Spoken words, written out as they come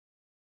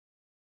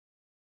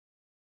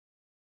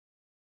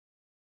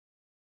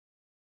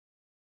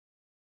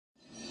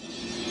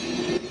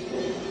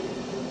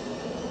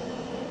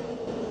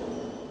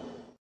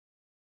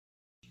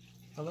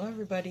Hello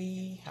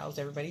everybody, how's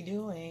everybody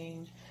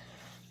doing?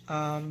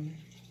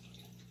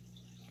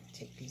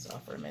 Take these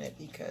off for a minute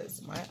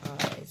because my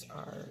eyes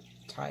are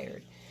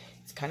tired.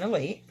 It's kind of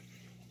late.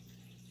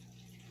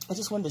 I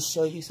just wanted to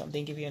show you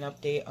something, give you an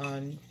update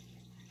on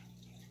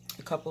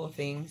a couple of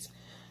things.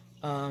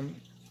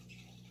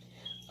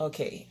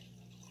 Okay,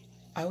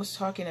 I was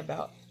talking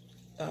about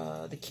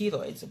the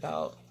keloids,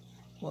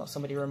 well,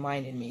 somebody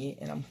reminded me,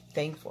 and I'm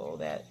thankful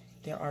that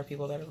there are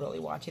people that are really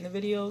watching the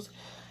videos.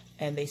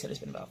 And they said it's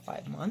been about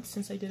 5 months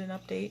since I did an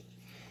update.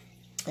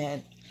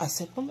 And I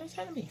said, well, it's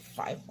had to be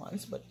 5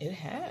 months, but it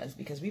has,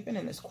 because we've been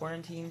in this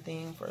quarantine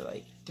thing for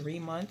like 3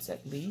 months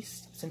at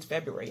least, since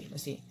February.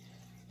 Let's see,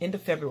 end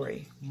of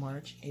February,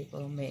 March,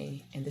 April,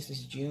 May, and this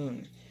is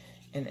June.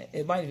 And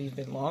it might have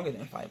even been longer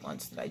than 5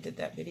 months that I did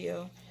that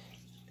video,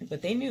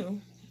 but they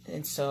knew.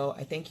 And so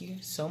I thank you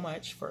so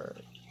much for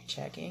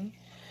checking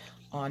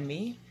on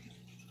me.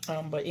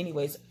 But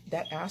anyways,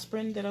 that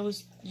aspirin that I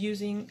was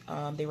using,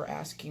 they were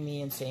asking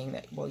me and saying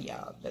that, well,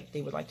 yeah, that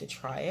they would like to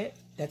try it.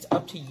 That's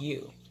up to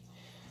you.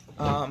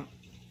 I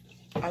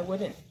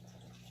wouldn't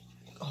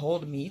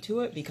hold me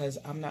to it because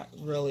I'm not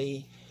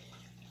really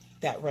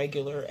that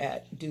regular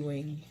at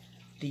doing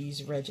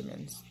these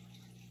regimens.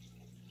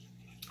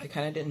 I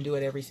kind of didn't do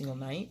it every single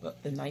night,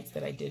 but the nights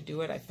that I did do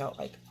it, I felt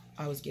like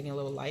I was getting a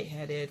little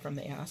lightheaded from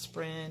the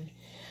aspirin.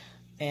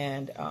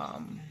 And,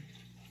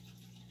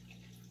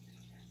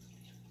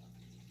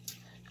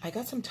 I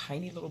got some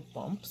tiny little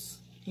bumps,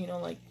 you know,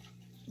 like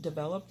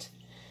developed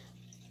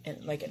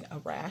and like a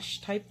rash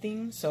type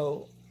thing.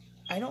 So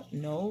I don't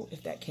know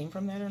if that came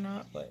from that or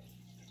not, but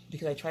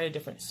because I tried a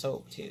different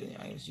soap too. You know,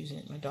 I was using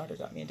it. My daughter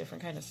got me a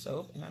different kind of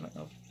soap, and I don't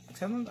know.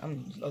 Sometimes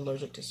I'm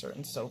allergic to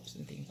certain soaps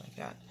and things like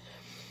that.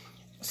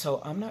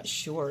 So I'm not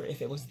sure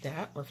if it was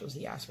that or if it was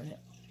the aspirin.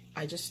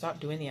 I just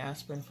stopped doing the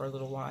aspirin for a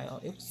little while.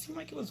 It seemed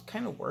like it was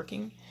kind of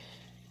working,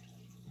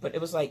 but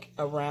it was like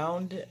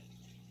around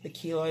the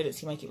keloid, it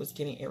seemed like it was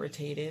getting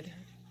irritated,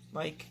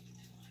 like,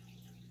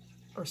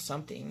 or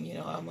something, you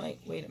know. I'm like,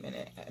 wait a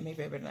minute,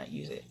 maybe I better not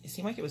use it. It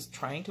seemed like it was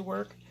trying to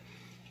work,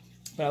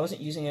 but I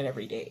wasn't using it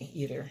every day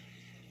either.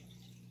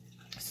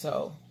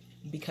 So,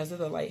 because of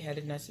the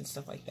lightheadedness and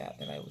stuff like that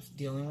I was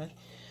dealing with,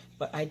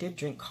 but I did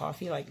drink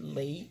coffee like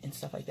late and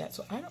stuff like that,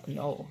 so I don't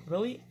know,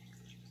 really.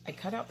 I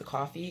cut out the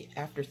coffee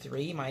after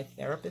 3. My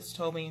therapist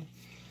told me,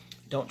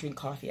 don't drink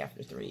coffee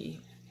after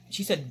 3.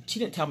 She said, she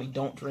didn't tell me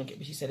don't drink it,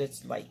 but she said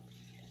it's like,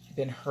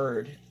 been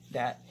heard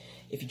that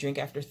if you drink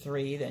after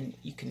 3, then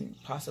you can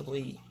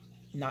possibly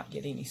not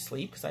get any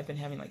sleep, because I've been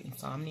having like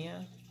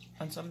insomnia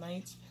on some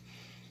nights.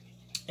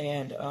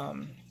 And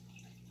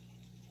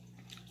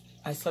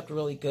I slept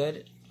really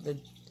good the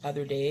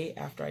other day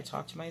after I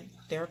talked to my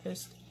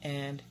therapist,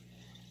 and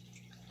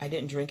I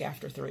didn't drink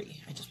after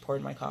 3. I just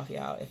poured my coffee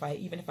out.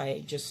 Even if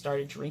I just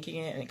started drinking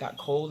it and it got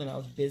cold and I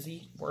was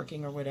busy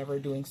working or whatever,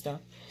 doing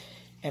stuff,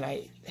 and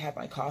I had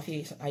my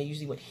coffee, I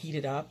usually would heat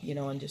it up, you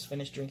know, and just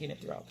finish drinking it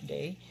throughout the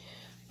day.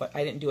 But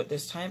I didn't do it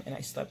this time, and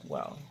I slept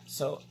well.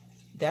 So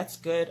that's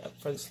good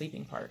for the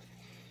sleeping part.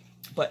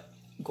 But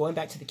going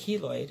back to the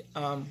keloid,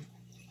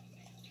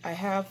 I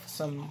have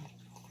some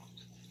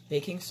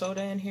baking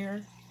soda in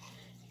here,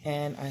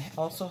 and I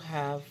also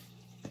have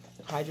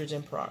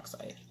hydrogen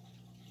peroxide.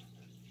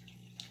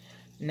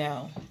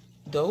 Now,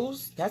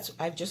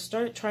 I've just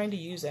started trying to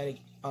use that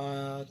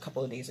a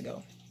couple of days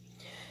ago.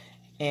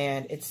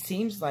 And it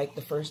seems like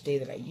the first day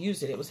that I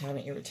used it, it was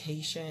having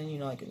irritation, you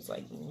know, like it was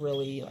like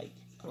really like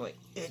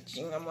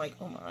itching. I'm like,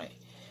 oh my.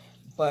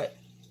 But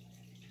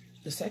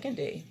the second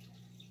day,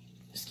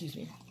 excuse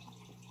me,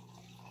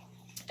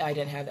 I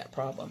didn't have that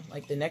problem.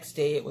 Like the next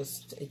day it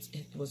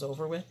was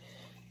over with.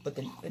 But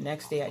the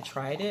next day I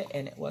tried it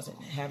and it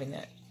wasn't having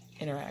that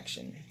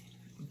interaction.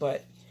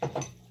 But,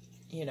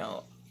 you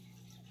know,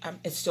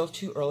 it's still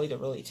too early to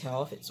really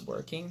tell if it's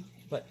working.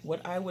 But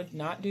what I would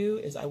not do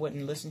is I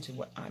wouldn't listen to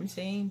what I'm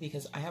saying,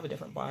 because I have a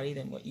different body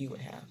than what you would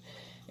have.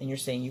 And you're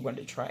saying you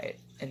wanted to try it.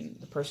 And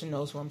the person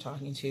knows who I'm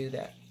talking to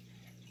that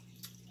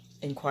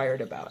inquired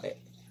about it.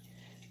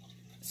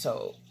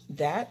 So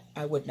that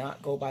I would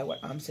not go by what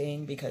I'm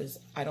saying, because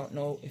I don't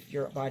know if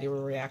your body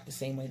will react the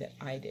same way that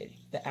I did.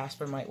 The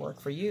aspirin might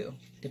work for you,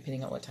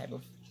 depending on what type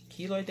of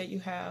keloid that you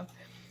have,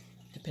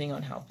 depending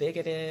on how big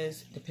it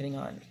is, depending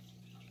on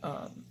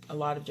a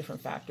lot of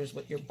different factors,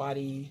 what your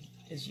body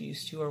is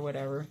used to or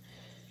whatever.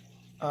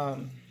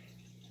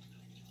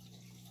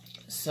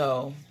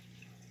 So,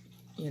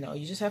 you know,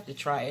 you just have to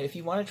try it. If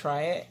you want to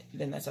try it,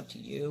 then that's up to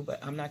you,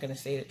 but I'm not going to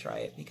say to try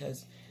it,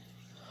 because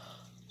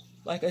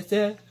like I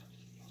said,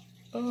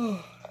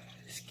 oh,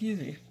 excuse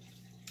me.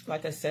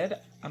 Like I said,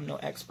 I'm no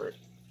expert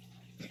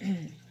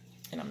and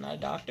I'm not a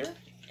doctor,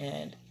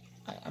 and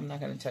I'm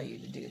not going to tell you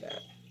to do that.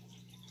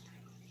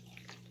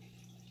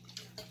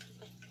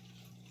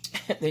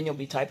 Then you'll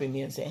be typing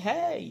me and saying,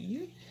 hey,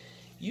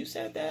 you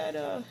said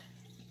that,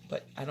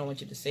 but I don't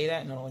want you to say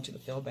that, and I don't want you to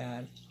feel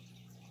bad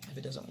if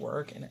it doesn't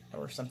work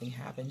or something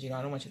happens. You know,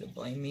 I don't want you to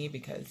blame me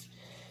because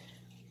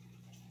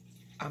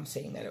I'm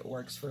saying that it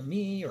works for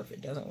me, or if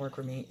it doesn't work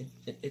for me.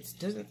 It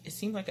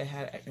seemed like I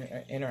had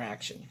an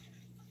interaction.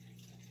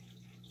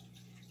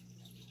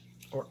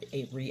 or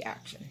a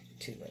reaction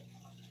to it.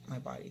 My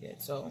body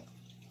did. So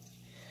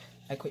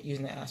I quit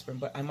using the aspirin,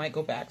 but I might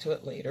go back to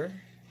it later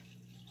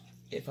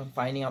if I'm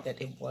finding out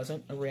that it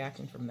wasn't a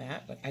reaction from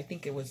that. But I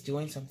think it was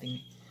doing something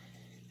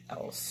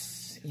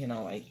else, you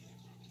know, like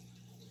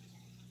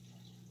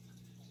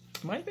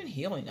it might have been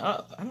healing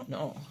up. I don't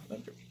know.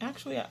 But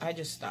actually, I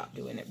just stopped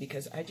doing it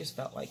because I just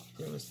felt like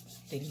there was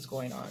things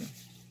going on.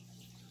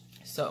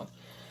 So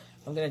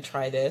I'm going to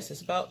try this.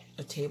 It's about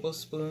a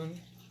tablespoon.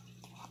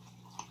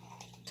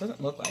 It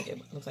doesn't look like it.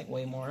 It looks like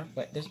way more.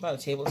 But there's about a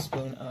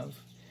tablespoon of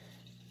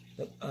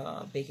the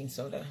baking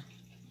soda.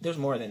 There's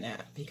more than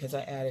that because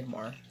I added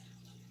more.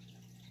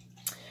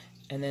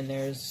 And then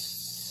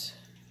there's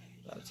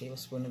about a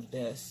tablespoon of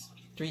this.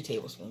 3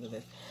 tablespoons of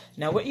this.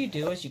 Now what you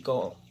do is you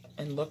go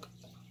and look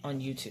on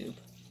YouTube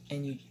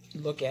and you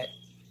look at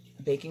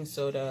baking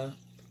soda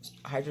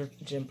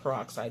hydrogen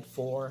peroxide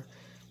for,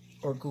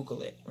 or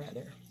Google it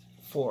rather,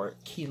 for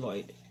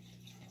keloid,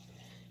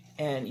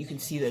 and you can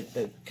see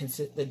the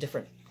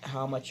different,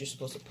 how much you're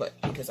supposed to put,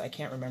 because I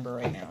can't remember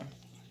right now.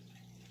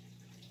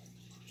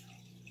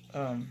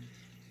 Let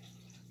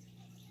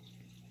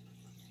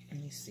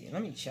me see.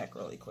 Let me check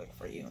really quick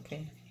for you,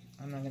 okay?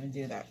 I'm not going to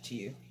do that to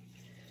you.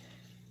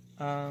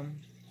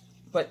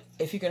 But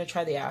if you're going to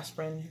try the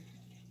aspirin,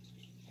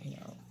 you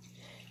know,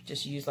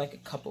 just use like a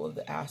couple of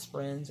the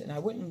aspirins. And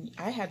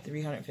I had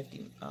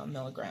 350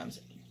 milligrams,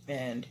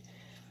 and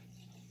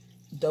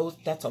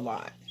that's a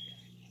lot.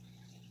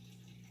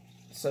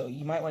 So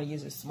you might want to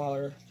use a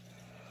smaller.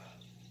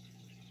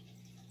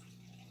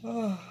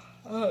 Oh,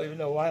 I don't even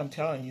know why I'm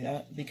telling you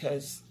that,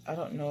 because I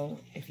don't know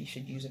if you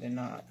should use it or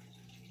not,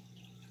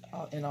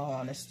 in all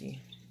honesty.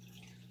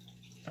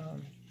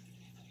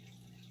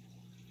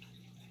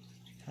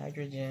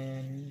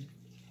 Hydrogen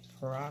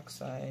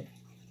peroxide.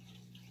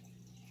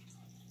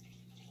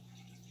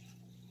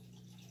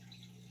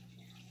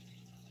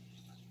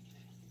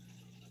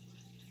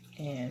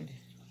 And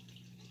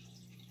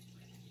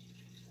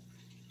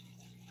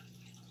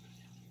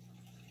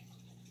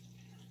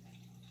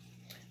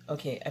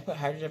okay, I put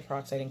hydrogen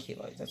peroxide and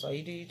keloids. That's all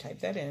you do. You type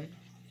that in.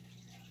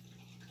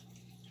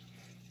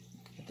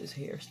 Get this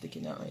hair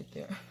sticking out right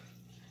there.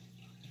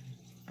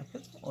 I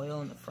put some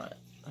oil in the front,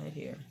 right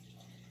here.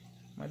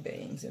 My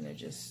bangs, and they're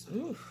just,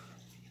 oof.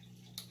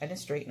 I didn't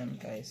straighten them,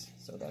 guys,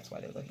 so that's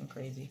why they're looking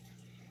crazy.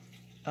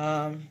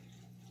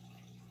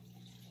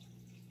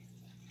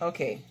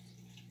 Okay.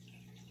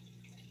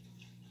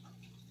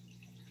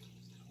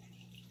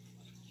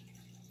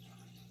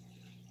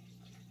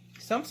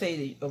 Some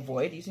say to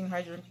avoid using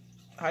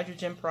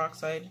hydrogen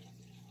peroxide.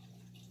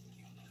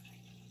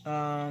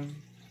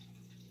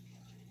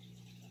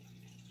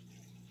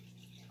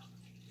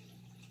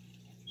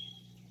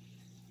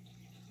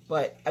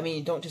 But, I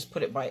mean, don't just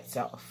put it by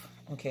itself,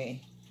 okay?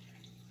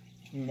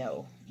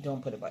 No,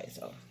 don't put it by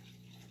itself.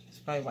 That's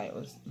probably why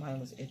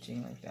mine was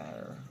itching like that,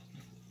 or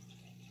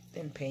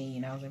in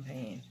pain. I was in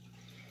pain.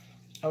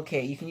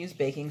 Okay, you can use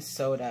baking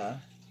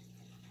soda.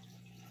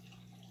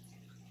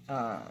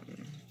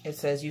 It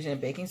says using a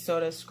baking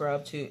soda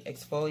scrub to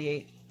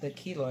exfoliate the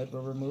keloid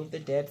will remove the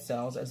dead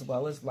cells as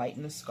well as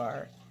lighten the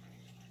scar.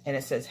 And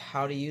it says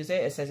how to use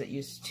it. It says it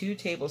uses 2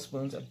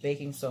 tablespoons of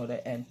baking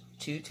soda and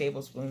 2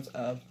 tablespoons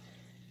of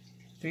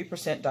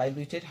 3%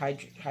 diluted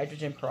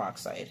hydrogen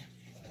peroxide.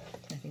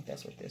 I think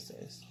that's what this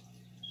is.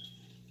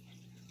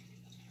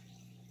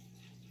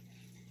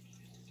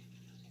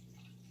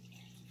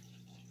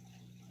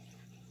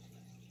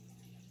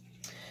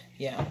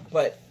 Yeah,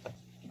 but,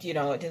 you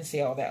know, it didn't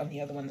say all that on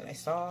the other one that I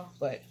saw,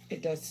 but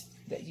it does,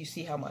 that you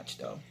see how much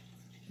though,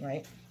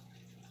 right?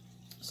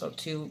 So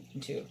 2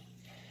 and 2.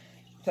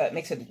 So that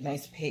makes it a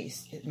nice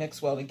paste. It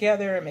mixes well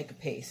together and make a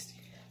paste.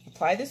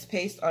 Apply this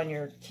paste on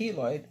your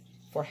keloid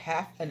for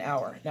half an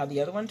hour. Now the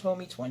other one told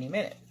me 20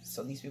 minutes.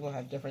 So these people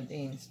have different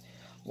things.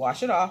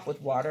 Wash it off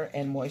with water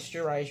and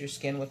moisturize your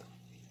skin with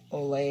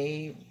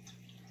Olay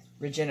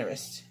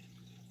Regenerist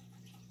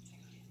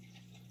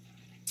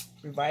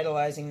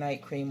Revitalizing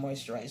Night Cream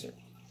Moisturizer.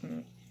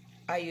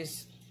 I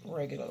use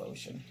regular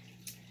lotion.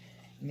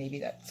 Maybe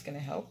that's going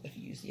to help if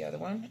you use the other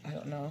one. I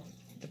don't know.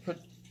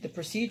 The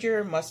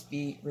procedure must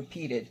be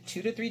repeated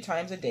 2 to 3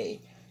 times a day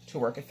to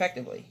work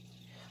effectively.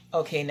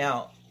 Okay,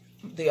 now,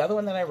 the other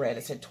one that I read,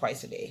 it said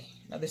twice a day.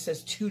 Now, this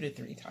says 2 to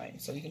 3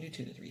 times. So you can do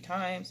 2 to 3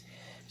 times.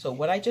 So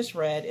what I just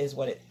read is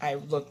what I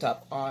looked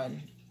up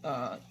on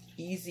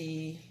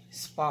Easy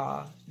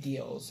Spa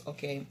Deals,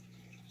 okay?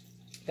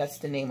 That's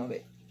the name of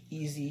it.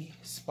 Easy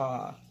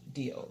Spa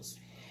Deals.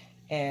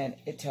 And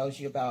it tells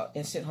you about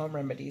instant home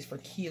remedies for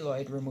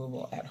keloid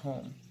removal at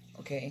home,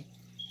 okay?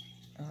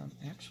 I'm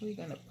actually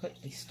going to put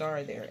a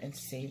star there and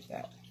save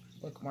that,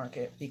 bookmark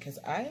it, because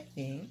I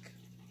think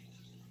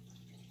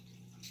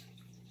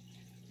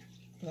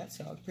that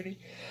sounds pretty.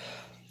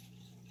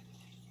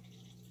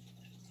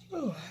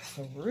 Oh,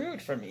 so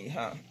rude for me,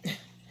 huh?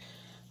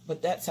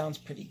 But that sounds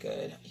pretty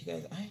good. You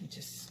guys, I'm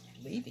just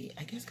sleepy.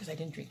 I guess because I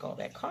didn't drink all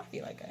that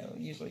coffee like I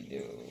usually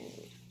do.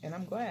 And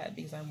I'm glad,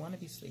 because I want to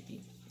be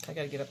sleepy. I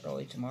got to get up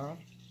early tomorrow.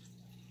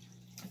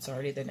 It's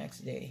already the next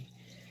day.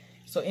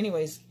 So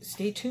anyways,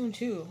 stay tuned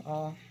too.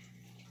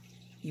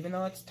 Even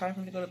though it's time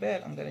for me to go to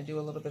bed, I'm going to do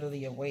a little bit of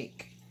the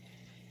awake.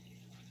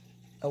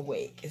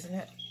 Awake. Isn't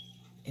it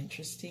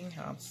interesting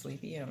how I'm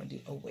sleepy? I'm going to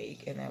do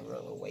awake, and that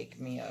will wake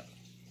me up.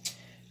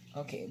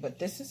 Okay, but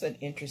this is an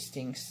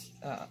interesting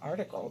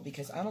article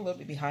because I'm a little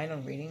bit behind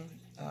on reading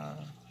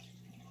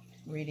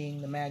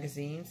the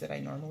magazines that I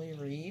normally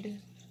read.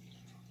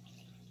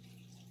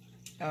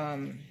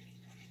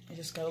 I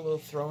just got a little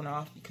thrown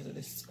off because of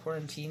this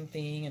quarantine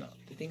thing, and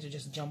the things are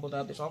just jumbled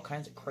up. There's all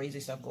kinds of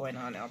crazy stuff going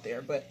on out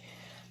there, but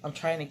I'm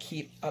trying to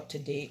keep up to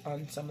date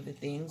on some of the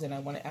things, and I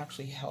want to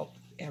actually help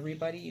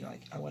everybody. You know,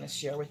 like I want to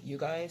share with you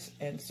guys,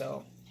 and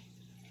so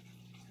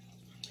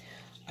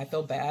I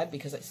feel bad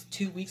because it's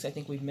 2 weeks I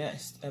think we've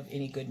missed of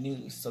any good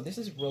news. So this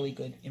is really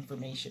good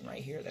information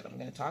right here that I'm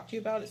going to talk to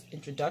you about. Its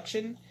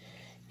introduction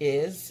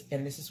is,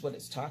 and this is what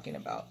it's talking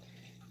about.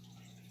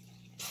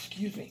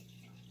 Excuse me.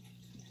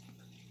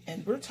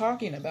 And we're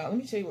talking about, let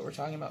me tell you what we're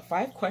talking about.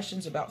 5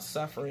 questions about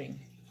suffering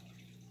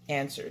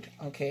answered,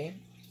 okay,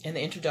 in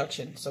the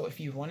introduction. So if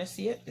you want to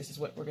see it, this is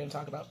what we're going to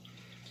talk about.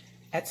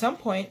 At some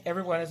point,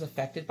 everyone is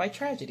affected by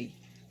tragedy,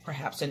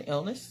 perhaps an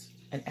illness,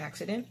 an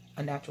accident,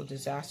 a natural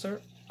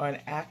disaster, or an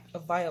act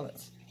of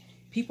violence.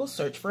 People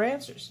search for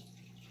answers.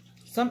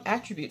 Some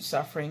attribute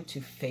suffering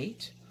to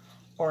fate,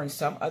 or in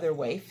some other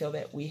way feel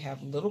that we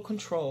have little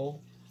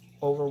control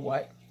over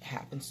what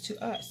happens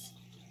to us.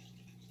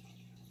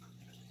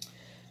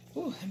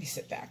 Ooh, let me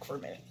sit back for a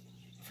minute.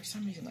 For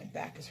some reason, my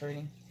back is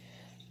hurting.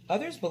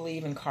 Others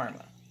believe in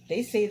karma.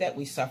 They say that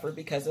we suffer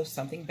because of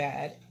something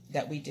bad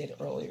that we did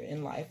earlier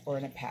in life or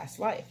in a past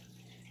life.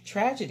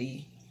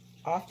 Tragedy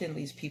often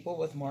leaves people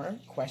with more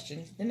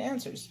questions than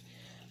answers.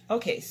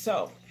 Okay,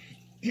 so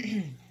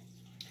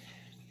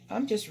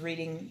I'm just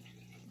reading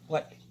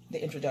what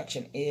the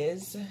introduction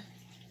is.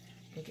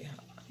 Look at how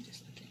I'm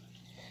just looking.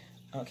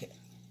 Okay,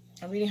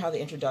 I'm reading how the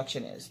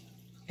introduction is,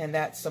 and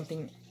that's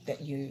something that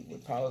you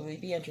would probably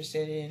be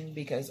interested in,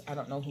 because I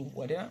don't know who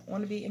wouldn't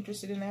want to be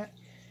interested in that,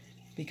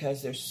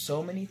 because there's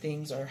so many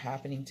things are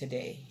happening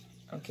today.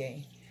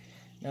 Okay,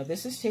 now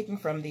this is taken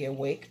from the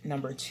Awake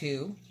number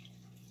 2,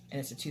 and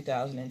it's a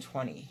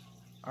 2020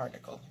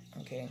 article.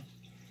 Okay,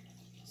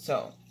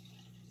 so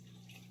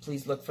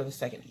please look for the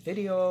second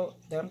video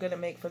that I'm going to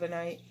make for the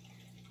night.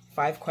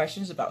 5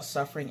 questions about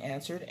suffering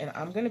answered, and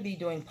I'm going to be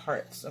doing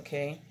parts.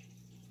 Okay,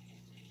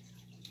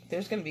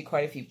 there's going to be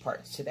quite a few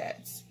parts to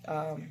that.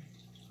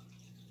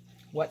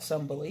 What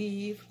some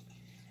believe.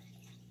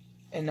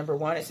 And number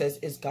 1, it says,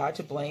 is God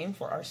to blame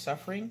for our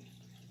suffering?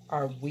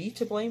 Are we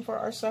to blame for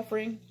our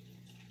suffering?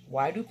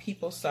 Why do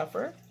people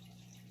suffer?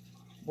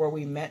 Were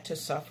we meant to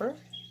suffer?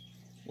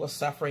 Will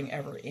suffering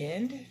ever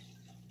end?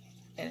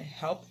 And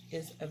help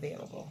is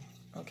available.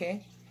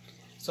 Okay,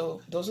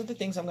 so those are the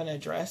things I'm going to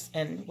address.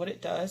 And what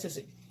it does is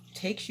it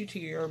takes you to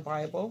your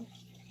Bible,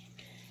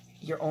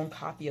 your own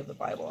copy of the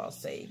Bible, I'll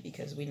say,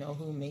 because we know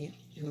who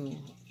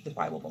the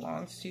Bible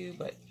belongs to,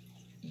 but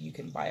you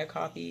can buy a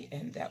copy,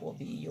 and that will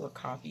be your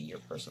copy, your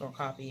personal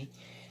copy,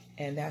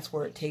 and that's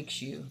where it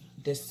takes you,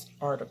 this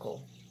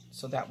article.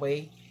 So that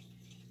way,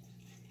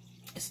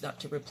 it's not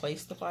to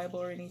replace the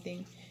Bible or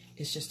anything.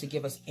 It's just to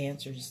give us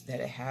answers that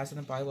it has in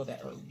the Bible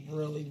that are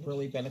really,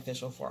 really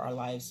beneficial for our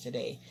lives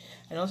today.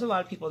 I know there's a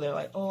lot of people that are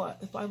like, oh,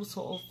 the Bible's so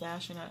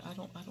old-fashioned, I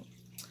don't,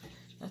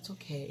 that's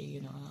okay,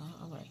 you know,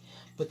 all right.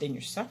 But then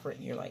you're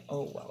suffering. You're like,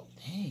 oh, well,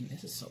 dang,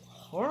 this is so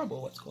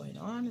horrible. What's going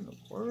on in the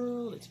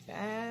world? It's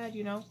bad,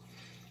 you know.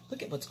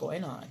 Look at what's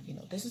going on. You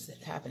know, this is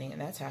happening and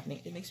that's happening.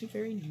 It makes me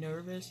very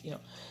nervous, you know.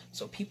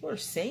 So people are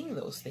saying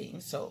those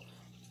things. So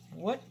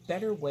what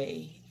better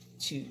way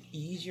to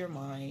ease your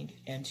mind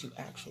and to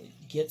actually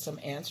get some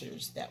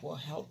answers that will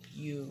help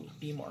you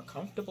be more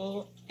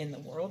comfortable in the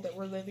world that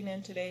we're living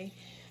in today?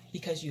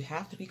 Because you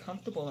have to be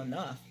comfortable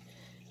enough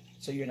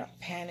so you're not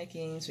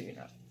panicking, so you're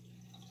not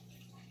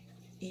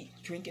eat,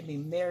 drink, and be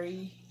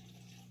merry,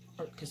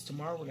 or because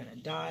tomorrow we're going to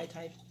die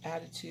type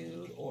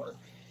attitude, or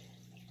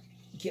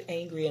get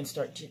angry and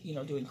start, you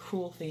know, doing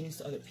cruel things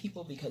to other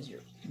people because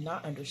you're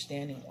not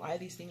understanding why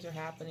these things are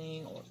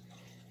happening, or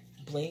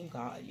blame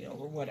God, you know,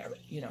 or whatever,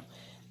 you know.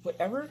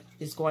 Whatever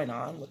is going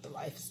on with the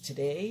life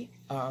today,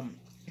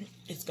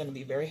 it's going to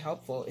be very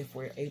helpful if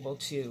we're able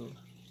to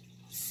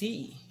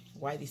see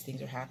why these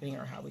things are happening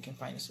or how we can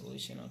find a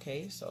solution,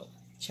 okay? So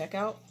check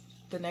out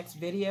the next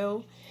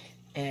video,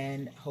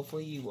 and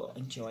hopefully you will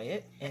enjoy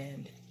it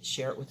and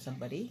share it with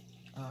somebody.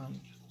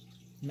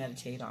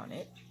 Meditate on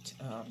it.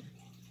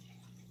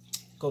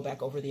 Go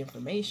back over the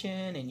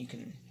information, and you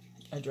can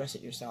address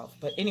it yourself.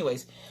 But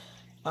anyways,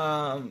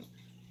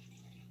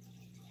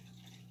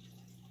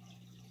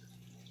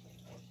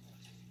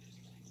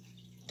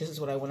 this is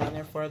what I went on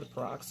there for, the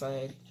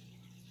peroxide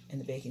and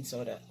the baking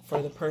soda.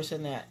 For the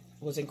person that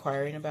was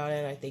inquiring about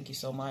it, I thank you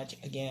so much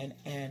again.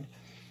 And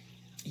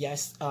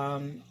yes,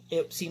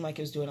 it seemed like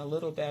it was doing a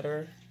little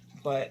better,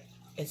 but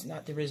it's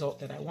not the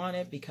result that I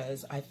wanted,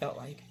 because I felt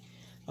like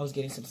I was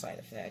getting some side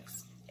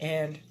effects.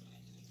 And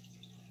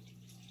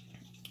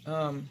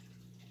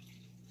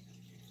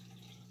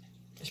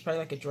it's probably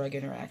like a drug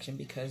interaction,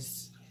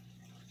 because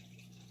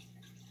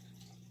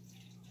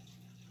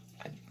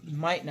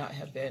might not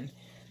have been,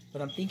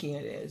 but I'm thinking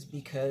it is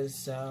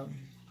because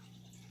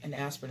an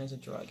aspirin is a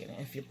drug, and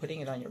if you're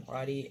putting it on your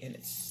body and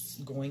it's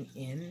going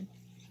in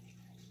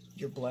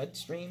your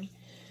bloodstream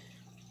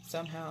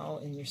somehow,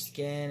 in your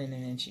skin and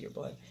then into your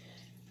blood,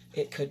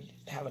 it could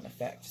have an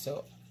effect.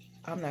 So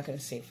I'm not going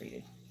to say for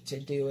you to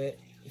do it.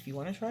 If you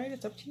want to try it,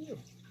 it's up to you.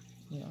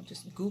 You know,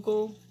 just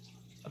Google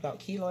about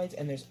keloids,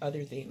 and there's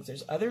other things.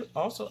 There's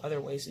also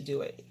other ways to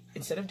do it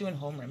instead of doing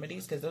home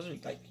remedies, because those are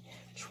like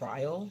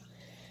trial.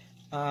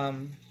 I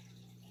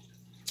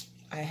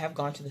have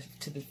gone to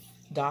the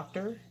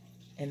doctor,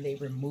 and they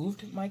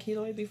removed my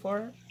keloid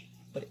before,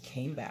 but it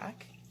came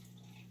back.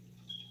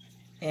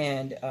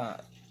 And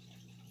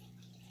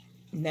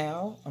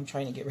now I'm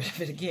trying to get rid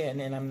of it again,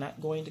 and I'm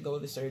not going to go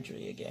to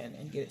surgery again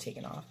and get it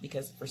taken off,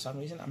 because for some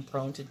reason I'm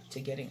prone to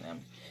getting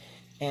them.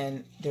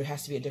 And there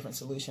has to be a different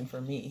solution for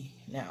me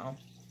now.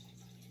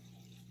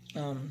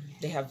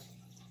 They have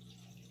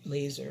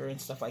laser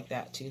and stuff like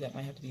that too. That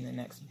might have to be the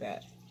next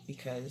bet,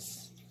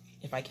 because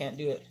if I can't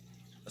do it,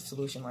 a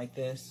solution like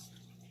this.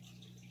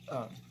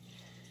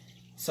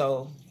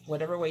 So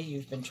whatever way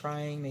you've been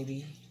trying,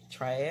 maybe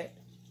try it,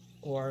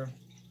 or,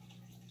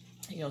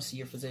 you know, see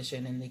your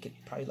physician and they could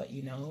probably let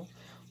you know.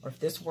 Or if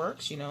this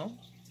works, you know,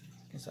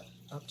 it's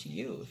up to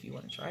you if you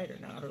want to try it or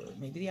not, or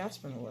maybe the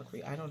aspirin will work for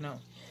you. I don't know.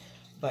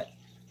 But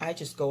I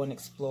just go and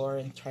explore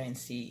and try and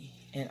see,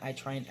 and I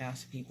try and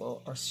ask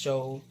people or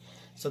show,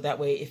 so that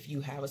way if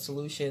you have a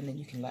solution, then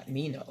you can let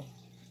me know.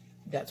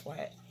 That's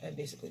why I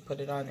basically put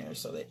it on there,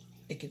 so that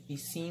it could be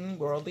seen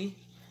worldly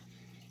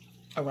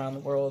around the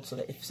world, so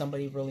that if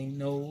somebody really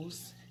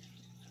knows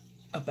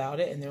about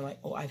it and they're like,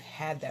 oh, I've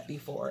had that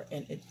before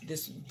and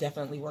this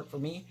definitely worked for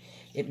me.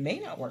 It may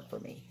not work for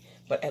me,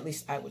 but at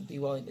least I would be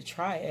willing to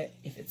try it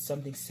if it's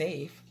something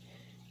safe,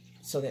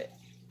 so that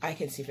I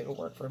can see if it'll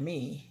work for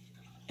me.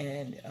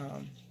 And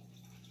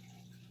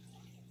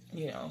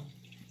you know,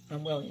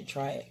 I'm willing to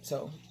try it.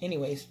 So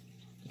anyways,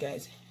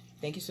 guys,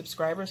 thank you,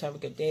 subscribers. Have a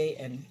good day,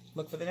 and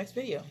look for the next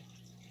video.